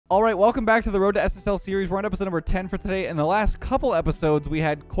All right, welcome back to the Road to SSL series. We're on episode number 10 for today. In the last couple episodes, we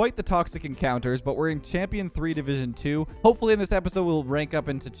had quite the toxic encounters, but we're in Champion 3 Division 2. Hopefully in this episode, we'll rank up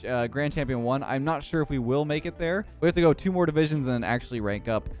into Grand Champion 1. I'm not sure if we will make it there. We have to go 2 more divisions and then actually rank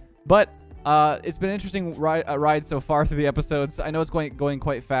up. But it's been an interesting ride so far through the episodes. I know it's going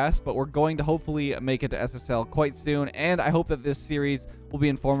quite fast, but we're going to hopefully make it to SSL quite soon. And I hope that this series will be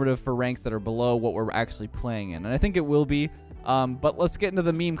informative for ranks that are below what we're actually playing in. And I think it will be. But let's get into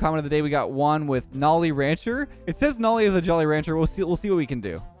the meme comment of the day. We got one with Nolly Rancher. It says Nolly is a Jolly Rancher. We'll see what we can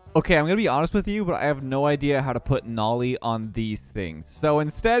do. Okay, I'm gonna be honest with you, but I have no idea how to put Nolly on these things. So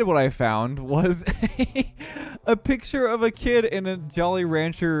instead, what I found was a picture of a kid in a Jolly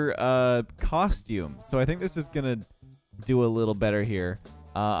Rancher costume. So I think this is gonna do a little better here.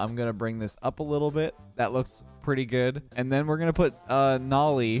 I'm gonna bring this up a little bit. That looks pretty good. And then we're gonna put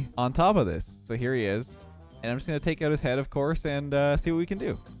Nolly on top of this. So here he is. And I'm just going to take out his head, of course, and see what we can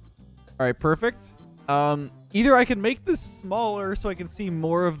do. All right, perfect. Either I can make this smaller so I can see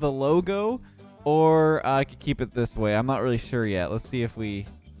more of the logo, or I could keep it this way. I'm not really sure yet. Let's see if we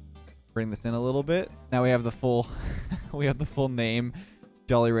bring this in a little bit. Now we have the full we have the full name,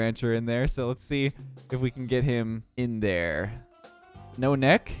 Jolly Rancher, in there. So let's see if we can get him in there. No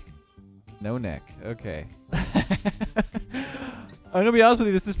neck? No neck. Okay. I'm gonna be honest with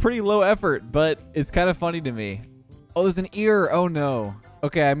you, this is pretty low effort, but it's kind of funny to me. Oh, there's an ear. Oh no.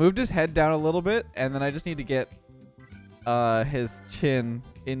 Okay, I moved his head down a little bit, and then I just need to get his chin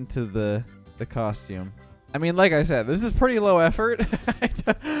into the costume. I mean, like I said, this is pretty low effort.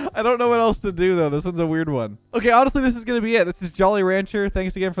 I don't know what else to do, though. This one's a weird one. Okay, honestly, this is going to be it. This is Jolly Rancher.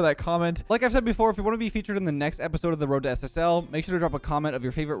 Thanks again for that comment. Like I've said before, if you want to be featured in the next episode of the Road to SSL, make sure to drop a comment of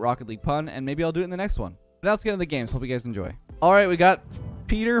your favorite Rocket League pun, and maybe I'll do it in the next one. But now let's get into the games. Hope you guys enjoy. All right, we got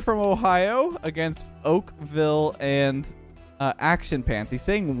Peter from Ohio against Oakville and Action Pants. He's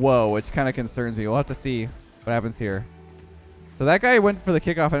saying whoa, which kind of concerns me. We'll have to see what happens here. So that guy went for the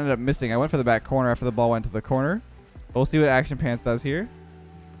kickoff and ended up missing. I went for the back corner after the ball went to the corner. We'll see what Action Pants does here.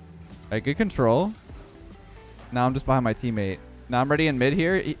 All right, good control. Now I'm just behind my teammate. Now I'm ready in mid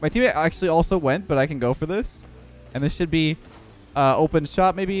here. My teammate actually also went, but I can go for this. And this should be open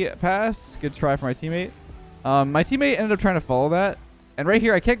shot, maybe pass. Good try for my teammate. My teammate ended up trying to follow that. And right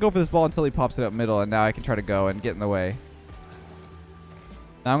here, I can't go for this ball until he pops it up middle. And now I can try to go and get in the way.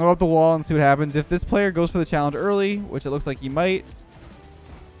 Now I'm going to go up the wall and see what happens. If this player goes for the challenge early, which it looks like he might.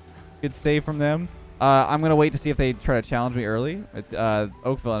 Good save from them. I'm going to wait to see if they try to challenge me early.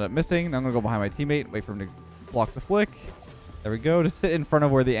 Oakville ended up missing. Now I'm going to go behind my teammate. Wait for him to block the flick. There we go. Just sit in front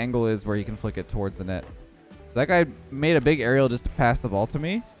of where the angle is where he can flick it towards the net. So that guy made a big aerial just to pass the ball to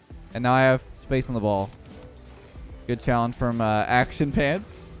me. And now I have space on the ball. Good challenge from Action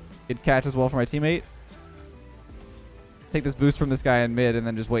Pants. Good catch as well for my teammate. Take this boost from this guy in mid and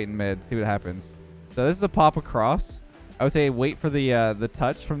then just wait in mid. See what happens. So this is a pop across. I would say wait for the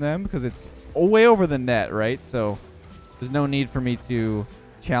touch from them because it's way over the net, right? So there's no need for me to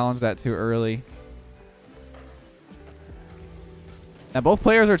challenge that too early. Now both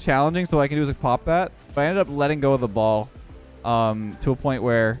players are challenging, so what I can do is pop that. But I ended up letting go of the ball to a point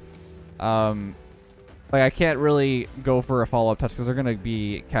where like I can't really go for a follow-up touch because they're going to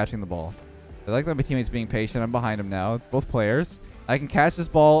be catching the ball. I like that my teammate's being patient. I'm behind him now. It's both players. I can catch this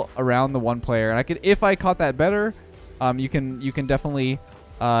ball around the one player, and I could, if I caught that better, you can definitely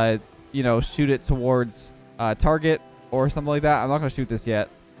you know, shoot it towards target or something like that. I'm not going to shoot this yet.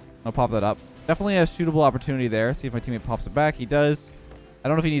 I'll pop that up. Definitely a shootable opportunity there. See if my teammate pops it back. He does. I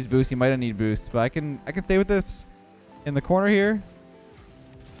don't know if he needs boost. He might not need boost, but I can stay with this in the corner here.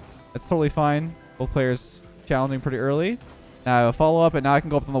 That's totally fine. Both players challenging pretty early. Now I have a follow-up, and now I can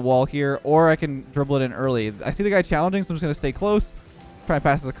go up on the wall here, or I can dribble it in early. I see the guy challenging, so I'm just going to stay close. Try and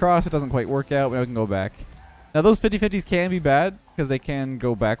pass this across. It doesn't quite work out. Now we can go back. Now those 50-50s can be bad because they can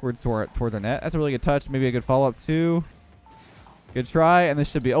go backwards towards our net. That's a really good touch. Maybe a good follow-up too. Good try, and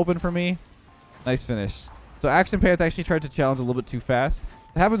this should be open for me. Nice finish. So Action Pants actually tried to challenge a little bit too fast.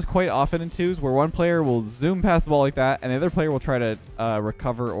 It happens quite often in twos where one player will zoom past the ball like that, and the other player will try to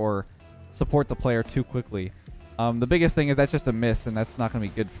recover or support the player too quickly. The biggest thing is that's just a miss, and that's not going to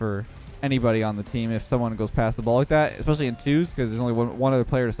be good for anybody on the team if someone goes past the ball like that, especially in twos because there's only one other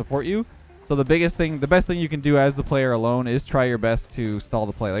player to support you. So the best thing you can do as the player alone is try your best to stall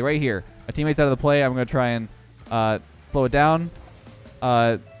the play. Like right here, my teammate's out of the play. I'm going to try and slow it down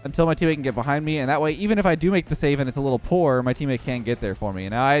until my teammate can get behind me. And that way, even if I do make the save and it's a little poor, my teammate can get there for me.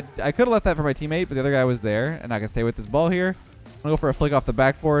 Now, I could have left that for my teammate, but the other guy was there. And I can stay with this ball here. I'm going to go for a flick off the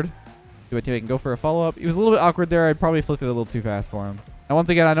backboard. See my teammate can go for a follow-up. He was a little bit awkward there. I probably flicked it a little too fast for him. And once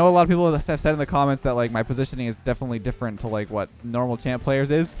again, I know a lot of people have said in the comments that like my positioning is definitely different to like what normal champ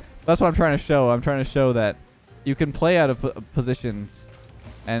players is. That's what I'm trying to show. I'm trying to show that you can play out of positions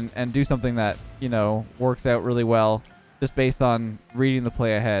and do something that, you know, works out really well just based on reading the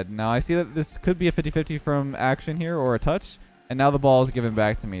play ahead. Now I see that this could be a 50-50 from action here or a touch, and now the ball is given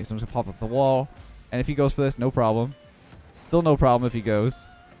back to me. So I'm just gonna pop up the wall, and if he goes for this, no problem. Still no problem if he goes.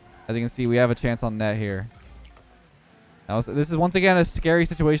 As you can see, we have a chance on net here. Now, this is once again a scary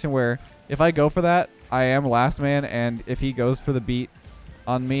situation where if I go for that, I am last man, and if he goes for the beat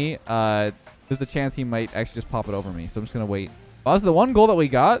on me, there's a chance he might actually just pop it over me. So I'm just gonna wait. Also, the one goal that we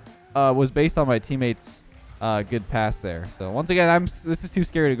got was based on my teammate's good pass there. So once again, this is too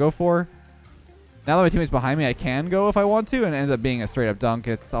scary to go for. Now that my teammate's behind me, I can go if I want to, and it ends up being a straight up dunk.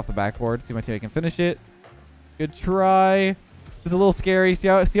 It's off the backboard. See if my teammate can finish it. Good try. This is a little scary. See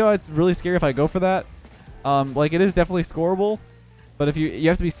how it's really scary if I go for that? Like it is definitely scoreable, but if you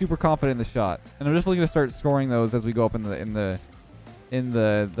have to be super confident in the shot. And I'm definitely gonna start scoring those as we go up in the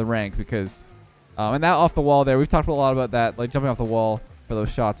rank because and that off the wall there, we've talked a lot about that, like jumping off the wall for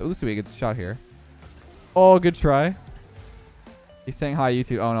those shots. Oh, this could be a good shot here. Oh, good try. He's saying hi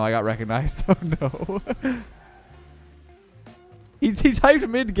YouTube. Oh no, I got recognized. Oh no. He's hyped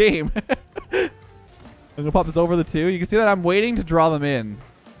mid game. I'm gonna pop this over the two. You can see that I'm waiting to draw them in.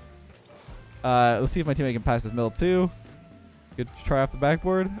 Let's see if my teammate can pass this middle too. Good try off the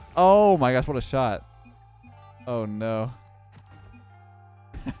backboard. Oh my gosh, what a shot. Oh no.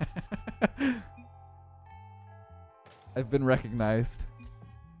 I've been recognized.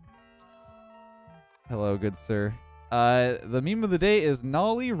 Hello, good sir. The meme of the day is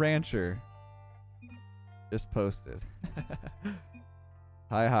Nolly Rancher. Just posted.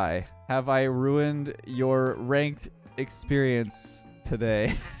 Hi. Have I ruined your ranked experience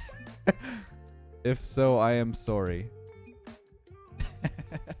today? If so, I am sorry.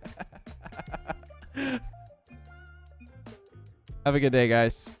 Have a good day,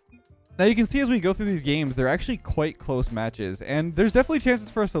 guys. Now you can see as we go through these games, they're actually quite close matches, and there's definitely chances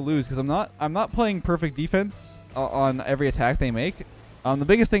for us to lose because I'm not playing perfect defense on every attack they make. The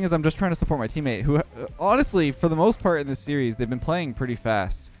biggest thing is I'm just trying to support my teammate, who honestly, for the most part in this series, they've been playing pretty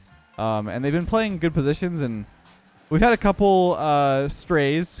fast, and they've been playing good positions, and we've had a couple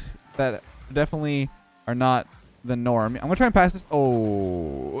strays that definitely are not the norm. I'm gonna try and pass this.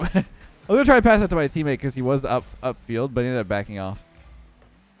 Oh, I'm gonna try and pass that to my teammate because he was upfield, but he ended up backing off.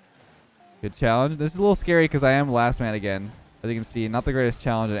 Good challenge. This is a little scary because I am last man again. As you can see, not the greatest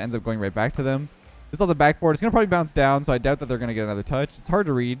challenge. It ends up going right back to them. This is on the backboard. It's gonna probably bounce down, so I doubt that they're gonna get another touch. It's hard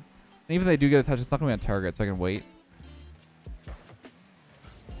to read, and even if they do get a touch, it's not gonna be on target, so I can wait.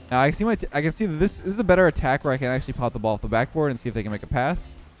 Now I can see that this is a better attack where I can actually pop the ball off the backboard and see if they can make a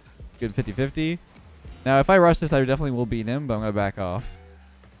pass. Good 50-50. Now if I rush this, I definitely will beat him, but I'm gonna back off.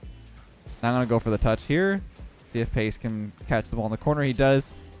 Now I'm gonna go for the touch here. See if Pace can catch the ball in the corner. He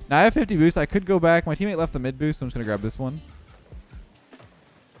does. Now I have 50 boost. I could go back. My teammate left the mid boost, so I'm just gonna grab this one.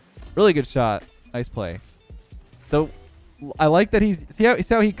 Really good shot. Nice play. So I like that he's see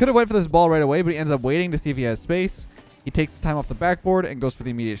how he could have went for this ball right away, but he ends up waiting to see if he has space. He takes his time off the backboard and goes for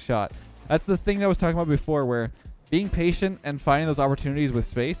the immediate shot. That's the thing that I was talking about before, where being patient and finding those opportunities with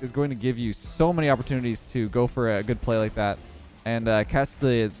space is going to give you so many opportunities to go for a good play like that and catch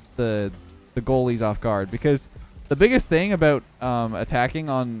the goalies off guard. Because the biggest thing about attacking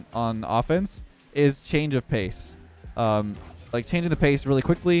on offense is change of pace. Like changing the pace really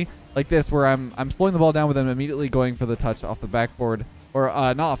quickly, like this, where I'm slowing the ball down with them immediately going for the touch off the backboard, or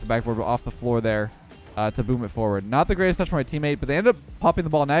not off the backboard, but off the floor there to boom it forward. Not the greatest touch from my teammate, but they end up popping the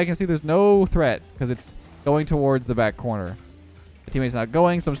ball. Now you can see there's no threat because it's going towards the back corner. The teammate's not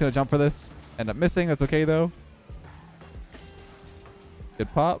going, so I'm just going to jump for this. End up missing. That's okay, though.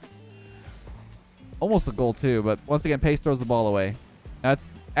 Good pop. Almost a goal, too, but once again, Pace throws the ball away. That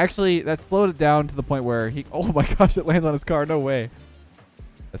slowed it down to the point where he... Oh, my gosh, it lands on his car. No way.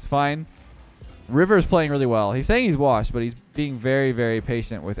 That's fine. River's playing really well. He's saying he's washed, but he's being very, very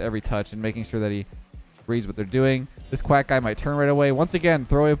patient with every touch and making sure that he reads what they're doing. This quack guy might turn right away. Once again,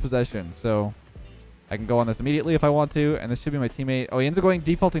 throw away possession, so... I can go on this immediately if I want to, and this should be my teammate. Oh, he ends up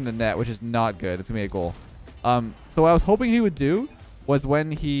defaulting to net, which is not good. It's gonna be a goal. So what I was hoping he would do was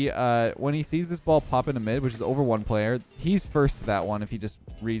when he sees this ball pop into mid, which is over one player, he's first to that one if he just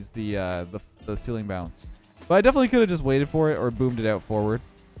reads the ceiling bounce. But I definitely could have just waited for it or boomed it out forward.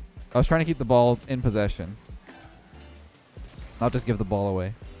 I was trying to keep the ball in possession, not just give the ball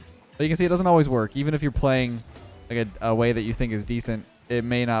away. But you can see it doesn't always work. Even if you're playing like a way that you think is decent, it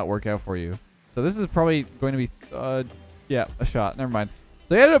may not work out for you. So this is probably going to be, yeah, a shot. Never mind.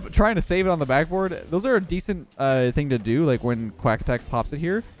 They ended up trying to save it on the backboard. Those are a decent thing to do, like when Quack Attack pops it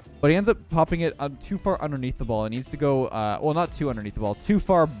here. But he ends up popping it too far underneath the ball. It needs to go, well, not too underneath the ball, too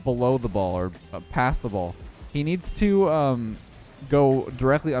far below the ball or past the ball. He needs to go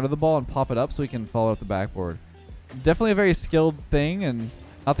directly under the ball and pop it up so he can follow up the backboard. Definitely a very skilled thing and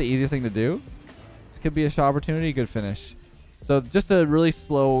not the easiest thing to do. This could be a shot opportunity. Good finish. So just a really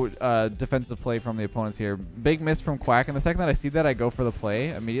slow defensive play from the opponents here. Big miss from Quack. And the second that I see that, I go for the play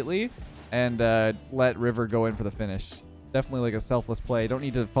immediately and let River go in for the finish. Definitely like a selfless play. Don't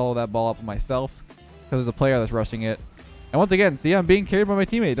need to follow that ball up myself because there's a player that's rushing it. And once again, see, I'm being carried by my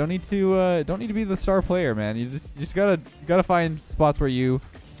teammate. Don't need to be the star player, man. You just gotta find spots where you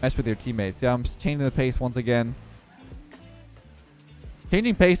mesh with your teammates. Yeah, I'm just changing the pace once again.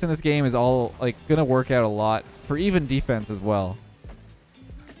 Changing pace in this game is all like gonna work out a lot for even defense as well.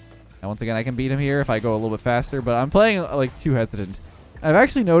 And once again, I can beat him here if I go a little bit faster, but I'm playing like too hesitant. I've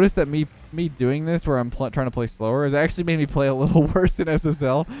actually noticed that me doing this where I'm trying to play slower has actually made me play a little worse in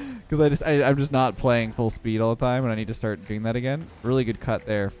SSL because I'm just not playing full speed all the time, and I need to start doing that again. Really good cut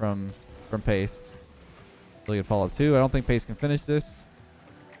there from Paste. Really good follow up too. I don't think Paste can finish this.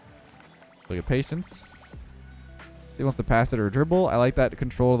 Really good patience. He wants to pass it or dribble. I like that to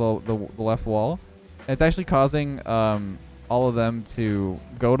control the left wall. And it's actually causing all of them to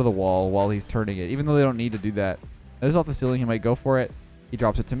go to the wall while he's turning it, even though they don't need to do that. This is off the ceiling. He might go for it. He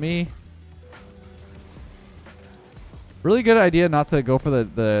drops it to me. Really good idea not to go for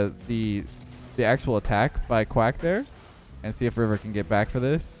the actual attack by Quack there, and see if River can get back for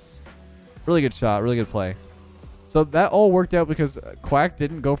this. Really good shot. Really good play. So that all worked out because Quack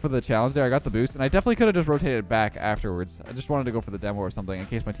didn't go for the challenge there. I got the boost, and I definitely could have just rotated it back afterwards. I just wanted to go for the demo or something in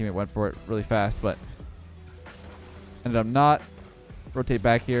case my teammate went for it really fast, but ended up not. Rotate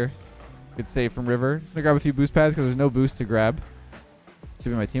back here. Good save from River. I'm gonna grab a few boost pads because there's no boost to grab. Should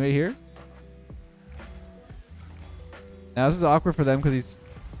be my teammate here. Now this is awkward for them because he's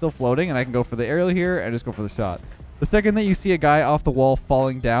still floating, and I can go for the aerial here and just go for the shot. The second that you see a guy off the wall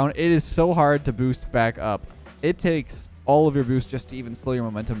falling down, it is so hard to boost back up. It takes all of your boost just to even slow your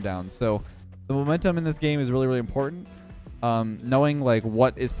momentum down. So the momentum in this game is really, really important. Knowing like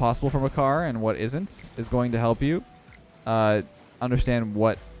what is possible from a car and what isn't is going to help you understand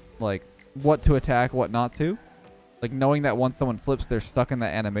what to attack, what not to. Like knowing that once someone flips, they're stuck in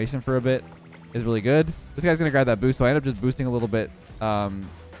that animation for a bit is really good. This guy's gonna grab that boost, so I end up just boosting a little bit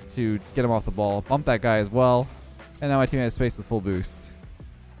to get him off the ball. Bump that guy as well, and now my team has space with full boost.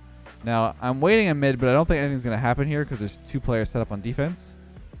 Now, I'm waiting in mid, but I don't think anything's going to happen here because there's two players set up on defense.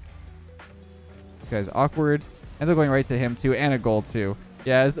 This guy's awkward. Ends up going right to him, too, and a goal, too.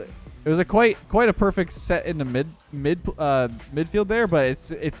 Yeah, it was a quite a perfect set in the midfield there, but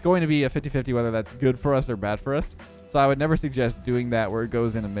it's going to be a 50-50 whether that's good for us or bad for us. So I would never suggest doing that where it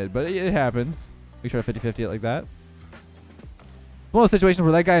goes in a mid, but it happens. We try to 50-50 it like that. One of those situations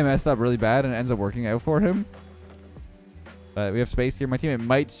where that guy messed up really bad and it ends up working out for him. But we have space here. My teammate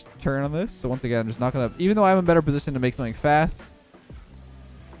might turn on this. So once again, I'm just not going to... Even though I'm in a better position to make something fast,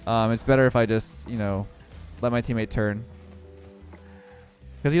 it's better if I just, let my teammate turn.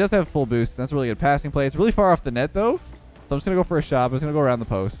 Because he does have full boost. And that's a really good passing play. It's really far off the net, though. So I'm just going to go for a shot. I'm just going to go around the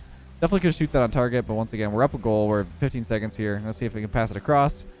post. Definitely could shoot that on target. But once again, we're up a goal. We're 15 seconds here. Let's see if we can pass it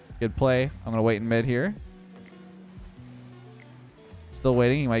across. Good play. I'm going to wait in mid here. Still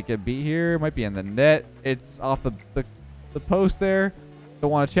waiting. He might get beat here. Might be in the net. It's off the post there.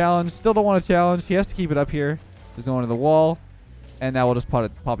 Don't want to challenge. Still don't want to challenge. He has to keep it up here. Just going to the wall. And now we'll just pop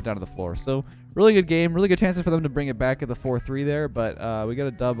it down to the floor. So really good game. Really good chances for them to bring it back at the 4-3 there. But we got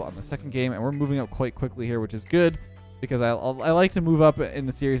a dub on the second game. And we're moving up quite quickly here, which is good. Because I like to move up in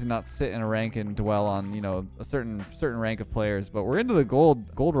the series and not sit in a rank and dwell on, a certain rank of players. But we're into the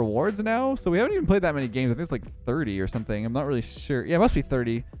gold rewards now. So we haven't even played that many games. I think it's like 30 or something. I'm not really sure. Yeah, it must be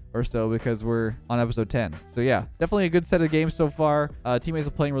 30 or so because we're on episode 10. So yeah, definitely a good set of games so far. Teammates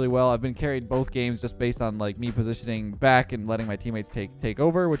are playing really well. I've been carried both games just based on like me positioning back and letting my teammates take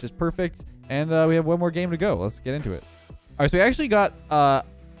over, which is perfect. And we have one more game to go. Let's get into it. All right, so we actually got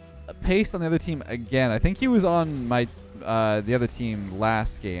Paste on the other team again. I think he was on my the other team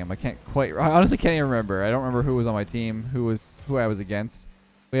last game. I honestly can't even remember. I don't remember who was on my team, who I was against.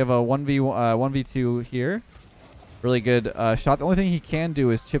 We have a 1v2 here. Really good shot. The only thing he can do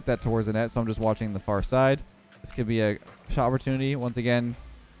is chip that towards the net, so I'm just watching the far side. This could be a shot opportunity. Once again,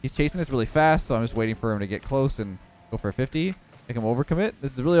 he's chasing this really fast, so I'm just waiting for him to get close and go for a 50. Make him overcommit.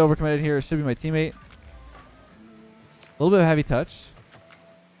 This is really overcommitted here. It should be my teammate. A little bit of heavy touch.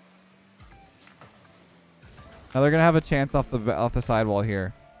 Now they're gonna have a chance off the sidewall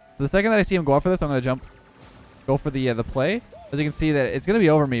here. So the second that I see him go out for this, I'm gonna go for the play. As you can see that it's going to be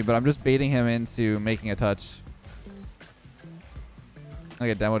over me, but I'm just baiting him into making a touch. I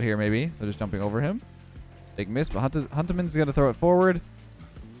get demoed here maybe, so just jumping over him. Big miss, but Hunteman's going to throw it forward.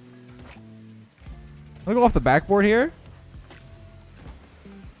 I'm going to go off the backboard here.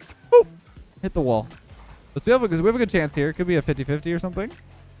 Boop! Hit the wall. Because we have a good chance here. It could be a 50-50 or something.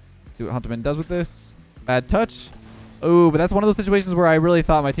 Let's see what Hunteman does with this. Bad touch. Oh, but that's one of those situations where I really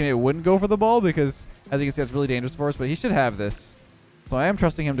thought my teammate wouldn't go for the ball because, as you can see, that's really dangerous for us. But he should have this. So I am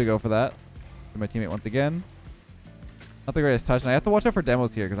trusting him to go for that. My teammate once again. Not the greatest touch. And I have to watch out for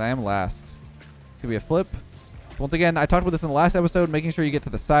demos here because I am last. It's going to be a flip. So once again, I talked about this in the last episode. Making sure you get to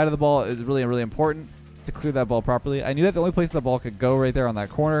the side of the ball is really, really important to clear that ball properly. I knew that the only place the ball could go right there on that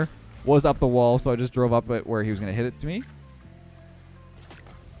corner was up the wall. So I just drove up it where he was going to hit it to me.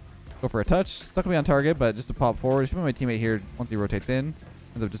 Go for a touch. It's not going to be on target, but just a pop forward. Should be my teammate here once he rotates in.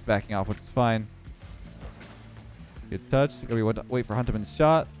 Ends up just backing off, which is fine. Good touch. Gotta wait for Hunteman's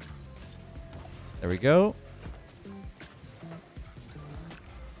shot. There we go.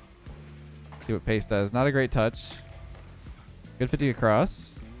 Let's see what Pace does. Not a great touch. Good 50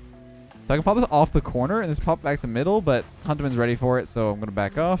 across. So I can pop this off the corner and this pop back to the middle, but Hunteman's ready for it, so I'm going to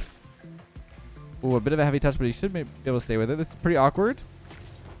back off. Ooh, a bit of a heavy touch, but he should be able to stay with it. This is pretty awkward.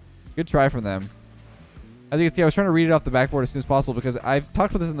 Good try from them. As you can see, I was trying to read it off the backboard as soon as possible because I've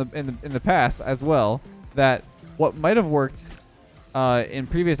talked about this in the past as well, that what might have worked in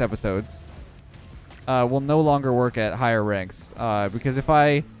previous episodes will no longer work at higher ranks. Because if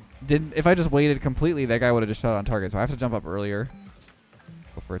I just waited completely, that guy would have just shot on target. So I have to jump up earlier.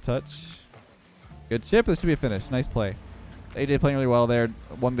 Go for a touch. Good chip. This should be a finish. Nice play. AJ playing really well there.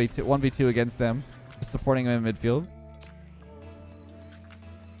 1v2 against them. Just supporting him in midfield.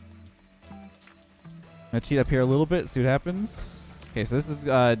 I'm going to cheat up here a little bit, see what happens. Okay, so this is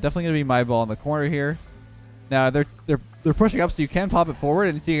definitely going to be my ball in the corner here. Now, they're pushing up, so you can pop it forward.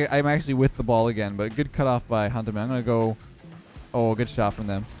 And you see I'm actually with the ball again, but good cutoff by Hunteman. I'm going to go... Oh, good shot from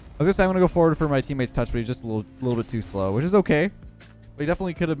them. I was going to say I'm going to go forward for my teammate's touch, but he's just a little bit too slow, which is okay. But he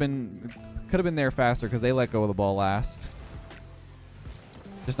definitely could have been there faster because they let go of the ball last.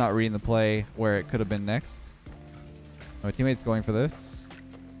 Just not reading the play where it could have been next. My teammate's going for this.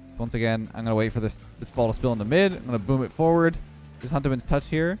 Once again, I'm going to wait for this ball to spill into mid. I'm going to boom it forward. This is Hunteman's touch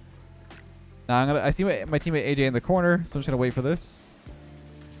here. Now I see my teammate AJ in the corner, so I'm just going to wait for this.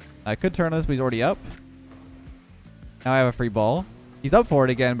 I could turn this, but he's already up. Now I have a free ball. He's up for it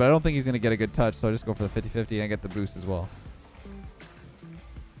again, but I don't think he's going to get a good touch, so I just go for the 50-50 and I get the boost as well.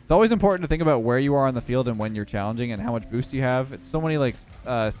 It's always important to think about where you are on the field and when you're challenging and how much boost you have. It's so many, Okay,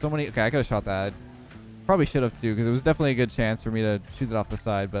 I could have shot that. Probably should have too, because it was definitely a good chance for me to shoot it off the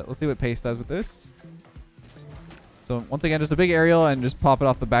side. But let's see what Pace does with this. So once again, just a big aerial and just pop it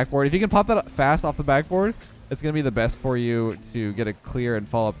off the backboard. If you can pop that fast off the backboard, it's going to be the best for you to get it clear and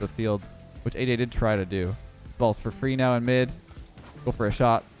fall up the field, which AJ did try to do. This ball's for free now in mid. Go for a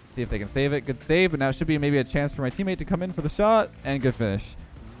shot. See if they can save it. Good save, but now it should be maybe a chance for my teammate to come in for the shot, and good finish.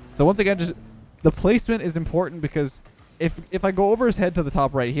 So once again, just the placement is important because if I go over his head to the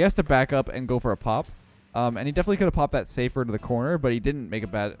top right, he has to back up and go for a pop. And he definitely could have popped that safer to the corner, but he didn't make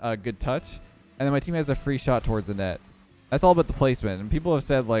a good touch. And then my team has a free shot towards the net. That's all about the placement. And people have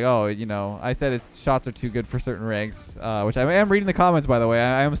said, like, oh, you know, I said his shots are too good for certain ranks, which I am reading the comments, by the way.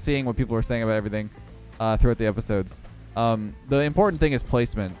 I am seeing what people are saying about everything throughout the episodes. The important thing is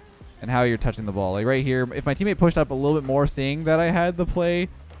placement and how you're touching the ball. Like right here, if my teammate pushed up a little bit more, seeing that I had the play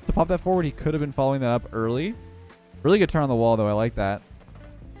to pop that forward, he could have been following that up early. Really good turn on the wall, though. I like that.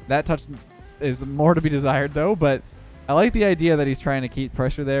 That touch is more to be desired, though, but I like the idea that he's trying to keep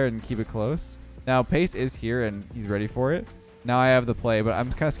pressure there and keep it close. Now, Pace is here, and he's ready for it. Now I have the play, but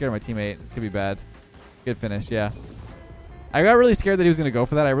I'm kind of scared of my teammate. This could be bad. Good finish, yeah. I got really scared that he was going to go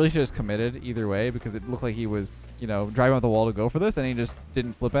for that. I really should have just committed either way because it looked like he was, you know, driving off the wall to go for this, and he just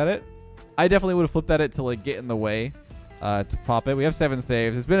didn't flip at it. I definitely would have flipped at it to, like, get in the way to pop it. We have 7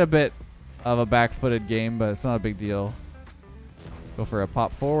 saves. It's been a bit of a back-footed game, but it's not a big deal. Go for a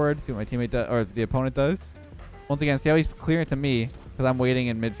pop forward, see what my teammate does, or the opponent does. Once again, see how he's clearing it to me because I'm waiting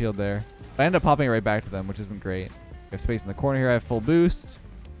in midfield there. But I end up popping it right back to them, which isn't great. We have space in the corner here. I have full boost.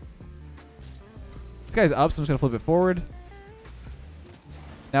 This guy's up, so I'm just going to flip it forward.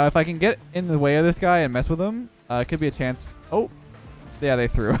 Now, if I can get in the way of this guy and mess with him, it could be a chance. Oh, yeah, they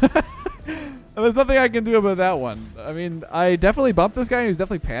threw. There's nothing I can do about that one. I mean, I definitely bumped this guy, and he was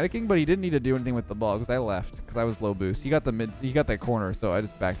definitely panicking, but he didn't need to do anything with the ball because I left because I was low boost. He got that corner, so I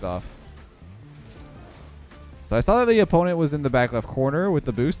just backed off. So I saw that the opponent was in the back left corner with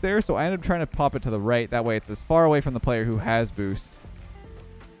the boost there, so I ended up trying to pop it to the right. That way, it's as far away from the player who has boost.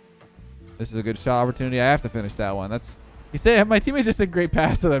 This is a good shot opportunity. I have to finish that one. That's He said my teammate just did great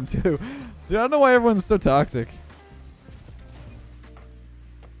pass to them too. Dude, I don't know why everyone's so toxic.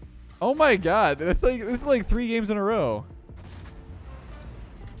 Oh my god, that's like this is like 3 games in a row.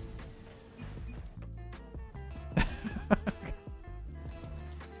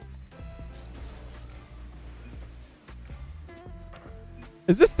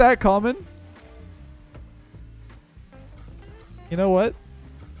 Is this that common? You know what?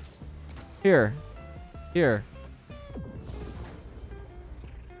 Here. Here.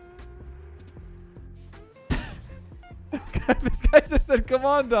 This guy just said, "Come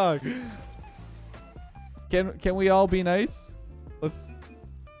on, dog." Can we all be nice? Let's.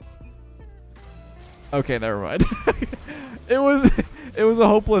 Okay, never mind. it was a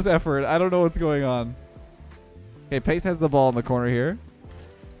hopeless effort. I don't know what's going on. Okay, Pace has the ball in the corner here.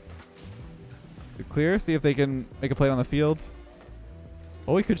 Good clear. See if they can make a play on the field.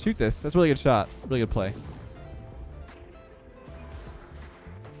 Oh, we could shoot this. That's a really good shot. Really good play.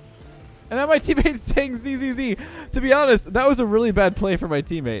 And now my teammate's saying ZZZ. To be honest, that was a really bad play for my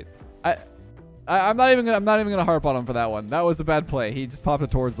teammate. I'm not even gonna harp on him for that one. That was a bad play. He just popped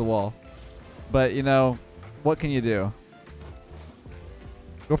it towards the wall. But you know, what can you do?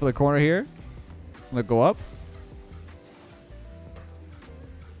 Go for the corner here. I'm gonna go up.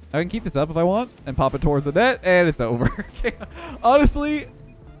 I can keep this up if I want and pop it towards the net, and it's over. honestly,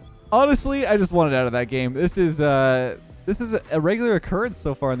 I just wanted out of that game. This is a regular occurrence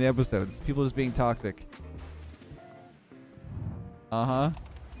so far in the episodes. People just being toxic. Uh-huh.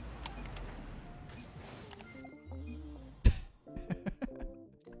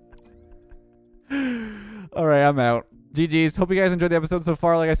 All right, I'm out. GG's. Hope you guys enjoyed the episode so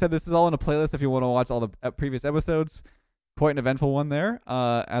far. Like I said, this is all in a playlist if you want to watch all the previous episodes. Quite an eventful one there,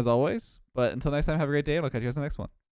 as always. But until next time, have a great day, and I'll catch you guys in the next one.